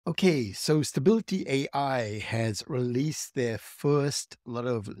Okay, so Stability AI has released their first lot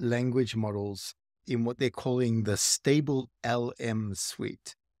of language models in what they're calling the StableLM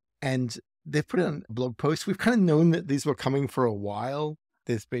suite. And they've put on a blog post. We've kind of known that these were coming for a while.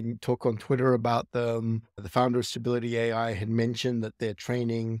 There's been talk on Twitter about them. The founder of Stability AI had mentioned that they're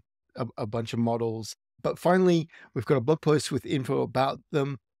training a bunch of models. But finally, we've got a blog post with info about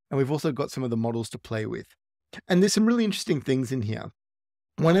them. And we've also got some of the models to play with. And there's some really interesting things in here.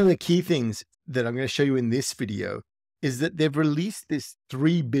 One of the key things that I'm going to show you in this video is that they've released this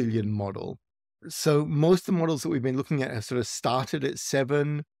 3 billion model. So most of the models that we've been looking at have sort of started at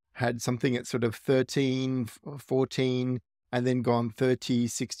 7, had something at sort of 13, 14, and then gone 30,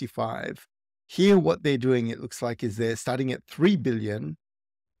 65. Here, what they're doing, it looks like, is they're starting at 3 billion.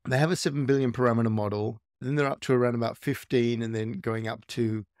 They have a 7 billion parameter model. Then they're up to around about 15 and then going up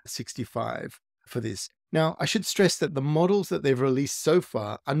to 65 for this. Now, I should stress that the models that they've released so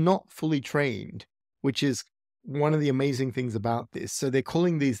far are not fully trained, which is one of the amazing things about this. So they're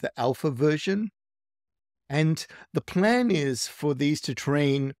calling these the alpha version. And the plan is for these to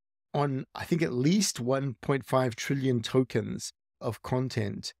train on, I think, at least 1.5 trillion tokens of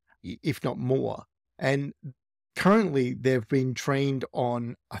content, if not more. And currently, they've been trained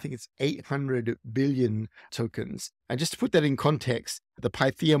on, I think it's 800 billion tokens. And just to put that in context, the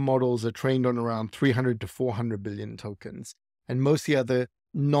Pythia models are trained on around 300 to 400 billion tokens. And most of the other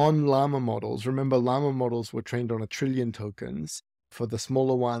non-llama models, remember, llama models were trained on 1 trillion tokens for the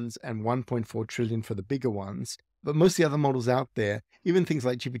smaller ones and 1.4 trillion for the bigger ones. But most of the other models out there, even things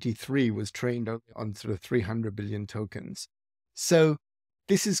like GPT-3 was trained on sort of 300 billion tokens. So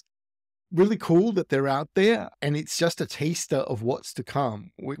this is really cool that they're out there, and it's just a taster of what's to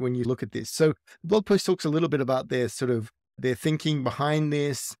come when you look at this. So the blog post talks a little bit about their thinking behind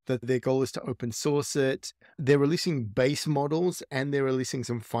this, that their goal is to open source it. They're releasing base models and they're releasing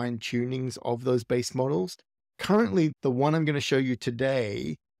some fine tunings of those base models. Currently, the one I'm going to show you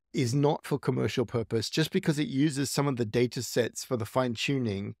today is not for commercial purpose, just because it uses some of the data sets for the fine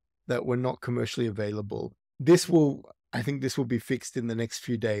tuning that were not commercially available. I think this will be fixed in the next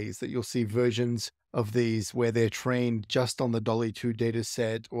few days, that you'll see versions of these where they're trained just on the Dolly 2 data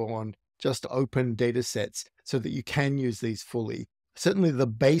set or on just open data sets so that you can use these fully. Certainly the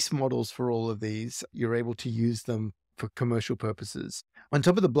base models for all of these, you're able to use them for commercial purposes. On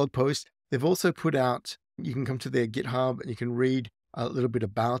top of the blog post, they've also put out, you can come to their GitHub and you can read a little bit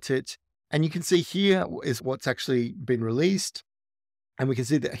about it. And you can see here is what's actually been released. And we can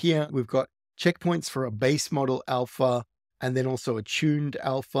see that here we've got checkpoints for a base model alpha, and then also a tuned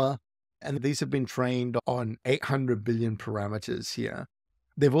alpha. And these have been trained on 800 billion parameters here.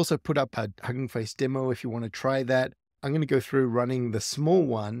 They've also put up a Hugging Face demo if you want to try that. I'm going to go through running the small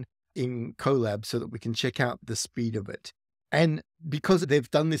one in Colab so that we can check out the speed of it. And because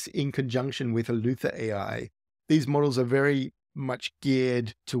they've done this in conjunction with Eleuther AI, these models are very much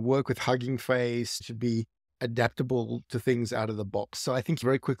geared to work with Hugging Face, to be adaptable to things out of the box. So I think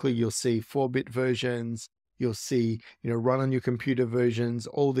very quickly you'll see 4-bit versions, you'll see, run on your computer versions,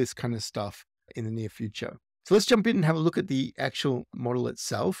 all this kind of stuff in the near future. So let's jump in and have a look at the actual model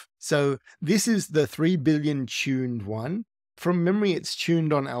itself. So this is the 3 billion tuned one. From memory, it's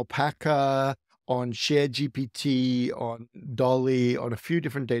tuned on Alpaca, on ShareGPT, on Dolly, on a few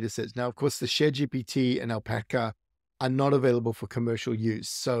different data sets. Now, of course, the ShareGPT and Alpaca are not available for commercial use.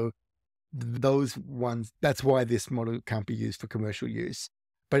 So those ones, that's why this model can't be used for commercial use.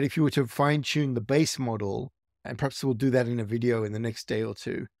 But if you were to fine tune the base model, and perhaps we'll do that in a video in the next day or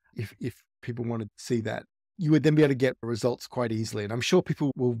two, if people want to see that, you would then be able to get results quite easily. And I'm sure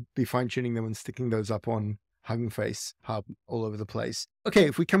people will be fine tuning them and sticking those up on Hugging Face Hub all over the place. Okay,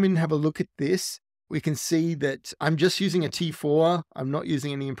 if we come in and have a look at this, we can see that I'm just using a T4. I'm not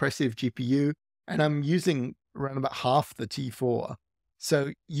using any impressive GPU, and I'm using around about half the T4.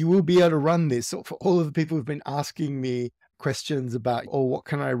 So you will be able to run this. So for all of the people who've been asking me questions about, what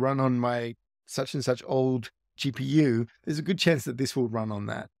can I run on my such and such old GPU? There's a good chance that this will run on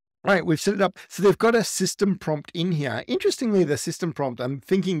that. All right, we've set it up. So they've got a system prompt in here. Interestingly, the system prompt, I'm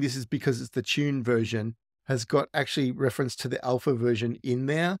thinking this is because it's the tuned version, has got actually reference to the alpha version in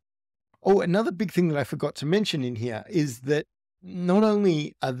there. Oh, another big thing that I forgot to mention in here is that not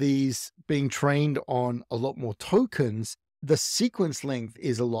only are these being trained on a lot more tokens, the sequence length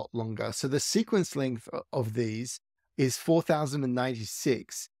is a lot longer. So the sequence length of these is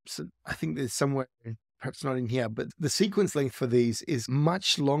 4,096. So I think there's somewhere, perhaps not in here, but the sequence length for these is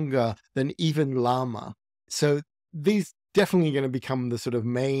much longer than even llama. So these definitely going to become the sort of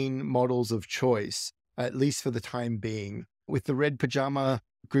main models of choice, at least for the time being. With the red pajama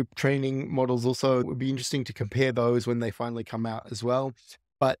group training models also, it would be interesting to compare those when they finally come out as well.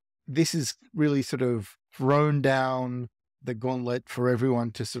 but this is really sort of thrown down the gauntlet for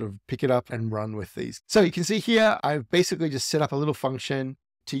everyone to sort of pick it up and run with these. So you can see here, I've basically just set up a little function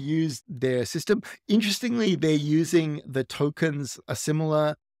to use their system. Interestingly, they're using the tokens are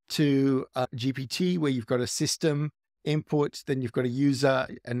similar to GPT, where you've got a system input, then you've got a user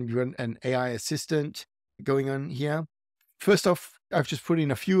and you've got an AI assistant going on here. First off, I've just put in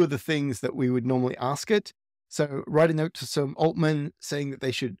a few of the things that we would normally ask it. So write a note to some Altman saying that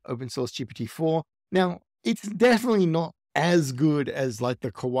they should open source GPT-4. Now, it's definitely not as good as like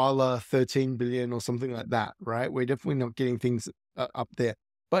the Koala 13 billion or something like that, right? We're definitely not getting things up there.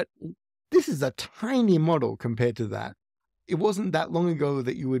 But this is a tiny model compared to that. It wasn't that long ago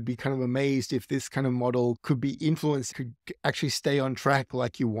that you would be kind of amazed if this kind of model could be influenced, could actually stay on track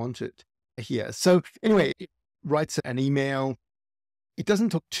like you want it here. So anyway, it writes an email. It doesn't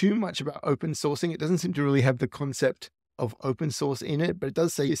talk too much about open sourcing. It doesn't seem to really have the concept of open source in it, but it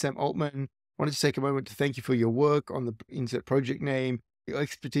does say, Sam Altman, wanted to take a moment to thank you for your work on the insert project name. Your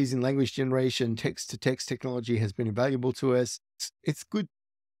expertise in language generation, text-to-text technology has been invaluable to us. It's good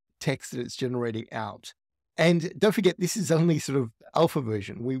text that it's generating out. And don't forget, this is only sort of alpha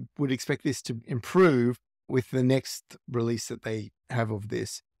version. We would expect this to improve with the next release that they have of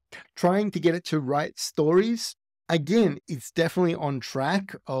this. Trying to get it to write stories. Again, it's definitely on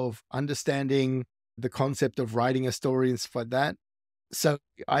track of understanding the concept of writing a story and stuff like that. So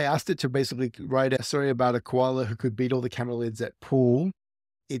I asked it to basically write a story about a koala who could beat all the camelids at pool.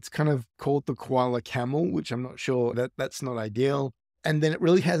 It's kind of called the koala camel, which I'm not sure that's not ideal. And then it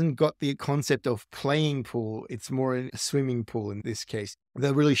really hasn't got the concept of playing pool. It's more a swimming pool in this case.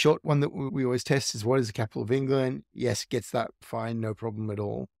 The really short one that we always test is, what is the capital of England? Yes, gets that fine, no problem at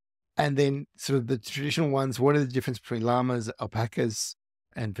all. And then sort of the traditional ones, what are the difference between llamas, alpacas,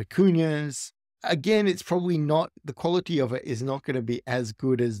 and vicuñas? Again, it's probably not, the quality of it is not going to be as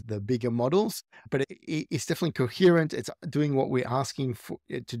good as the bigger models, but it's definitely coherent. It's doing what we're asking for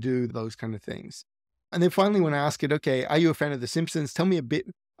it to do, those kind of things. And then finally, when I ask it, okay, are you a fan of The Simpsons? Tell me a bit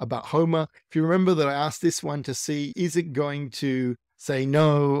about Homer. If you remember that I asked this one to see, is it going to say,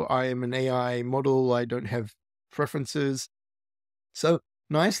 no, I am an AI model, I don't have preferences. So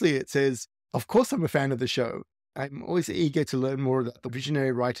nicely, it says, of course, I'm a fan of the show. I'm always eager to learn more about the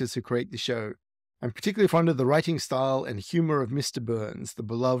visionary writers who create the show. I'm particularly fond of the writing style and humor of Mr. Burns, the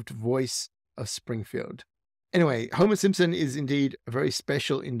beloved voice of Springfield. Anyway, Homer Simpson is indeed a very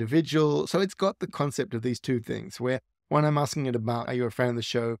special individual. So it's got the concept of these two things, where one, I'm asking it about, are you a fan of the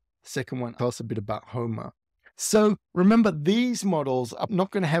show? The second one, tell us a bit about Homer. So remember, these models are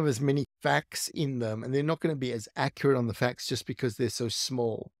not going to have as many facts in them, and they're not going to be as accurate on the facts just because they're so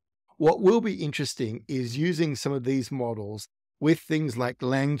small. What will be interesting is using some of these models with things like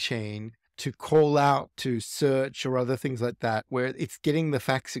LangChain to call out to search or other things like that, where it's getting the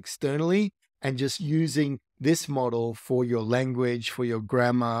facts externally and just using this model for your language, for your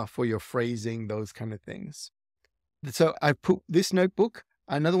grammar, for your phrasing, those kind of things. So I put this notebook.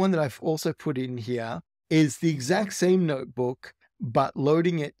 Another one that I've also put in here is the exact same notebook, but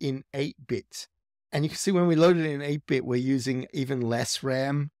loading it in 8-bit. And you can see when we load it in 8-bit, we're using even less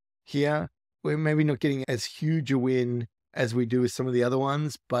RAM here. We're maybe not getting as huge a win as we do with some of the other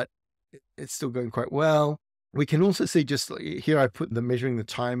ones, but it's still going quite well. We can also see, just here I put the measuring the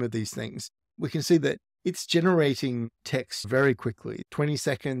time of these things. We can see that it's generating text very quickly, 20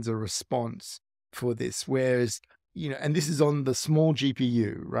 seconds a response for this. Whereas, and this is on the small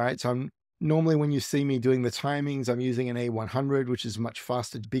GPU, right? So normally when you see me doing the timings, I'm using an A100, which is much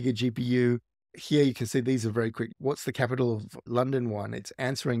faster, bigger GPU. Here you can see these are very quick. What's the capital of London one? It's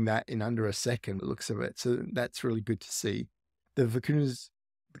answering that in under a second, the looks of it. So that's really good to see. The vicuñas,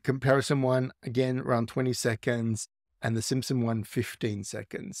 the comparison one, again, around 20 seconds, and the Simpson one, 15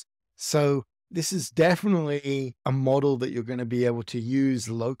 seconds. So this is definitely a model that you're going to be able to use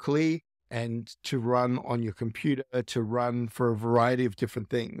locally and to run on your computer, to run for a variety of different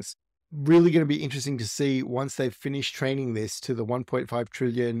things. Really going to be interesting to see once they've finished training this to the 1.5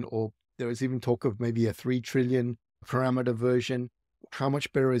 trillion, or there is even talk of maybe a 3 trillion parameter version. How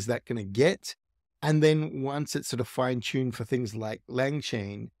much better is that going to get? And then once it's sort of fine-tuned for things like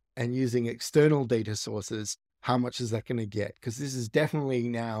LangChain and using external data sources, how much is that going to get? Because this is definitely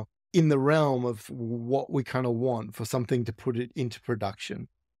now in the realm of what we kind of want for something to put it into production.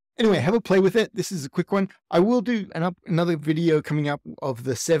 Anyway, have a play with it. This is a quick one. I will do another video coming up of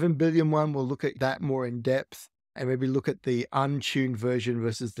the 7 billion one. We'll look at that more in depth and maybe look at the untuned version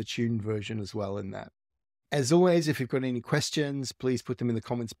versus the tuned version as well in that. As always, if you've got any questions, please put them in the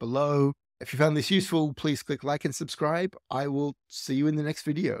comments below. If you found this useful, please click like and subscribe. I will see you in the next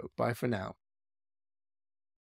video. Bye for now.